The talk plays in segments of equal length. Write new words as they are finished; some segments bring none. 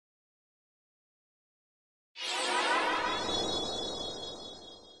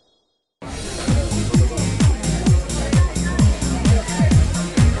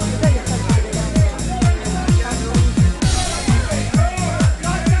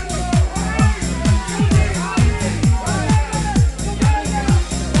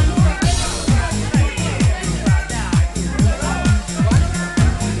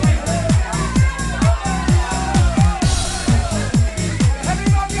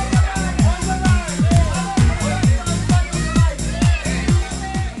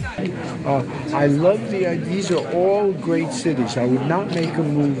I love these are all great cities. I would not make a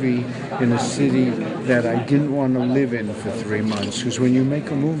movie in a city that I didn't want to live in for 3 months, because when you make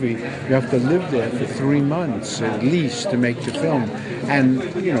a movie, you have to live there for 3 months at least to make the film. And,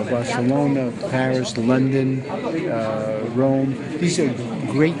 you know, Barcelona, Paris, London, Rome, these are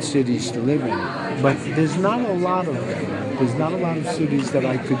great cities to live in. But there's not a lot of them. There's not a lot of cities that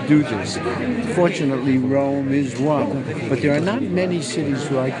I could do this. Fortunately, Rome is one. But there are not many cities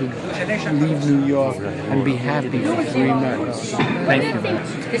where I could leave New York and be happy for 3 months. Thank you.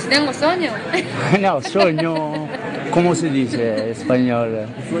 ¿Que si tengo sueño? No, sueño, ¿cómo se dice en español?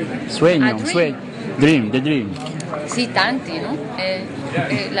 Sueño, sueño. Dream, the dream. Sì, tanti, no?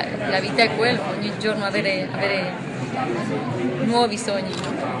 La vita è quello, ogni giorno avere nuovi sogni.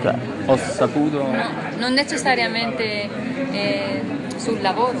 Cioè, ho saputo... No, non necessariamente sul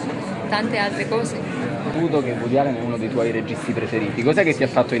lavoro, tante altre cose. Ho saputo che Woody Allen è uno dei tuoi registi preferiti. Cos'è che ti ha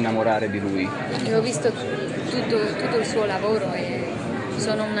fatto innamorare di lui? Io ho visto tutto il suo lavoro e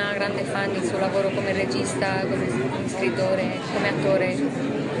sono una grande fan del suo lavoro come regista, come scrittore, come attore.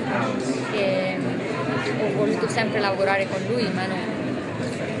 E ho voluto sempre lavorare con lui, ma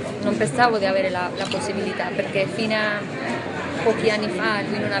non pensavo di avere la possibilità, perché fino a pochi anni fa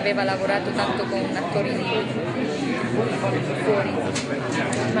lui non aveva lavorato tanto con attori fuori,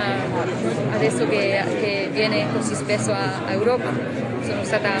 ma adesso che viene così spesso a Europa sono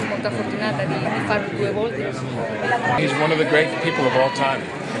stata molto fortunata di farlo 2 volte. He's one of the great people of all time.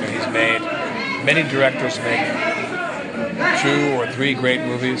 You know, he's made many directors make 2 or 3 great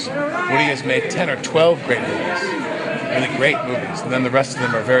movies. Woody has made 10 or 12 great movies, really great movies, and then the rest of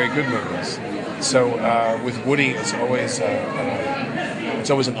them are very good movies. So with Woody, it's always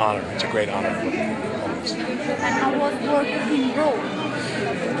an honor. It's a great honor. And how was working in Rome?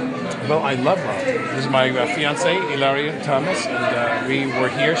 Well, I love Rome. This is my fiancée, Ilaria Thomas, and we were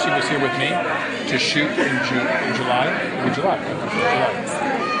here. She was here with me to shoot in July.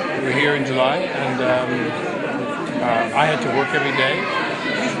 We were here in July, and I had to work every day.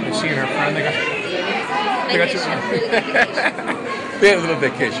 And she and her friend, they got we had a little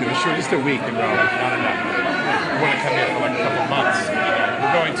vacation. It was short, just a week in Rome, not enough. We want to come here for like a couple months.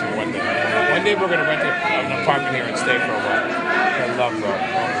 We're going to one day. One day we're going to rent an apartment here and stay for a while. I love Rome.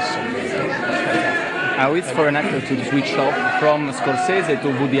 Rome is so beautiful. How is for an actor to switch off from Scorsese to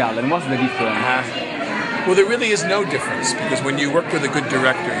Woody Allen? What's the difference? Well, there really is no difference, because when you work with a good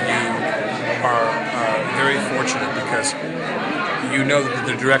director, you are very fortunate, because you know that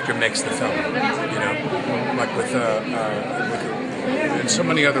the director makes the film. You know, like with in so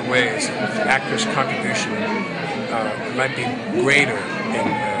many other ways, actors' contribution might be greater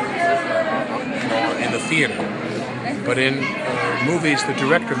in the theater, but in movies, the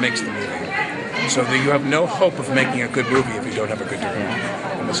director makes the movie. So that you have no hope of making a good movie if you don't have a good director.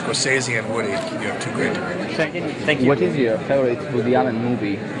 And with Scorsese and Woody, you have 2 great directors. Thank you. What is your favorite Woody Allen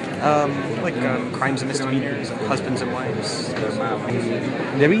movie? Crimes and Misdemeanors, Husbands and Wives.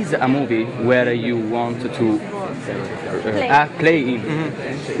 There is a movie where you want to play in,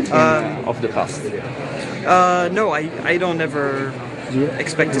 of the past. No, I don't ever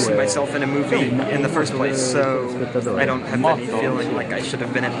expect to see myself in a movie in the first place, so I don't have any feeling like I should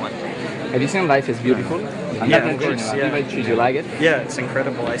have been in one. Have you seen Life is Beautiful? Yeah, of course, yeah. Did you like it? Yeah, it's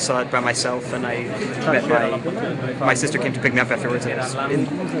incredible. I saw it by myself, and I met my sister came to pick me up afterwards, and I was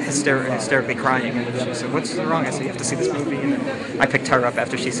hysterically crying. And she said, "What's wrong?" I said, "You have to see this movie." And I picked her up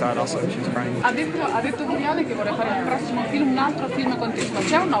after she saw it also, and she was crying. Ha detto Woody Allen che vuole fare il prossimo film, un altro film con te.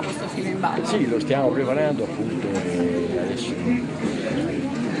 C'è o no questo film in ballo? Sì, lo stiamo preparando appunto adesso.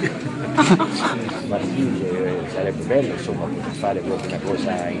 Sarebbe bello, insomma, poter fare proprio una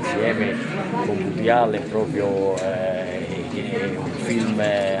cosa insieme con Woody Allen, proprio un film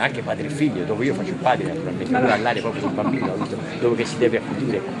anche padre e figlio, dove io faccio il padre naturalmente, però all'aria proprio del bambino, dove che si deve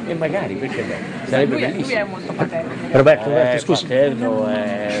accudire, e magari, perché no, sarebbe bellissimo. Lui è molto paterno. Roberto, scusi.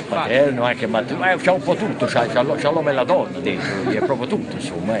 Paterno, anche materno, c'ha un po' tutto, c'ha l'uomo e la donna dentro, è proprio tutto,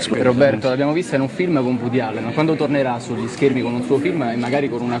 insomma. Roberto, l'abbiamo vista in un film con Woody Allen, ma quando tornerà sugli schermi con un suo film e magari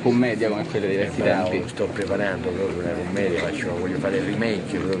con una commedia come quelle dei vecchi tempi? Sto preparando proprio una commedia, voglio fare il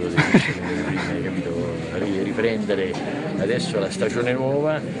remake proprio capito? Riprendere adesso la stagione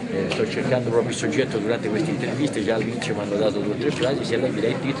nuova, sto cercando proprio il soggetto durante queste interviste, già all'inizio mi hanno dato 2 o 3 frasi, se lei mi dà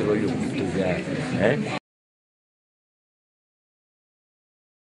il titolo io butto via.